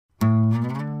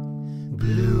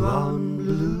Blue on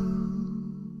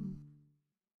Blue.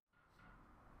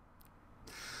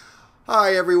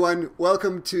 Hi everyone,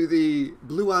 welcome to the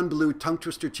Blue on Blue Tongue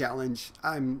Twister Challenge.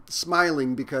 I'm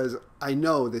smiling because I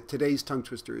know that today's tongue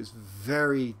twister is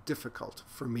very difficult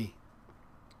for me.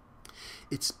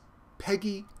 It's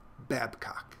Peggy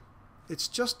Babcock. It's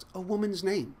just a woman's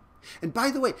name. And by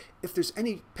the way, if there's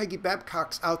any Peggy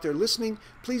Babcocks out there listening,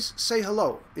 please say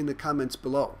hello in the comments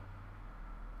below.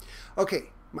 Okay,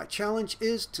 my challenge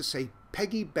is to say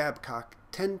Peggy Babcock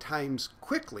 10 times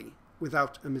quickly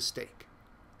without a mistake.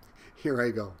 Here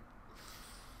I go.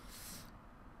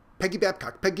 Peggy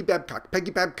Babcock, Peggy Babcock,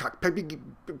 Peggy Babcock, Peggy...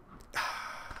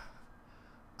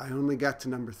 I only got to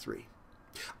number 3.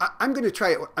 I'm going to try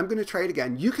it. I'm going to try it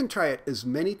again. You can try it as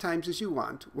many times as you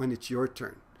want when it's your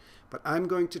turn. But I'm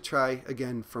going to try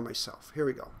again for myself. Here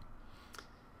we go.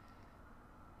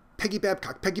 Peggy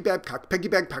Babcock, Peggy Babcock, Peggy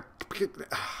Babcock.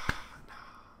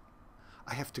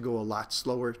 I have to go a lot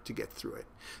slower to get through it.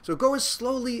 So go as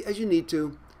slowly as you need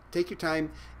to. Take your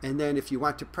time, and then if you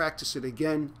want to practice it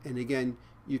again and again,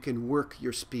 you can work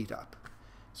your speed up.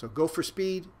 So go for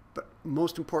speed, but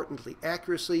most importantly,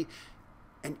 accuracy.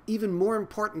 And even more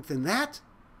important than that,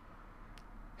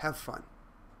 have fun.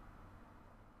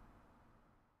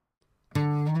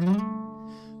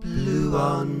 Blue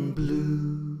on Blue.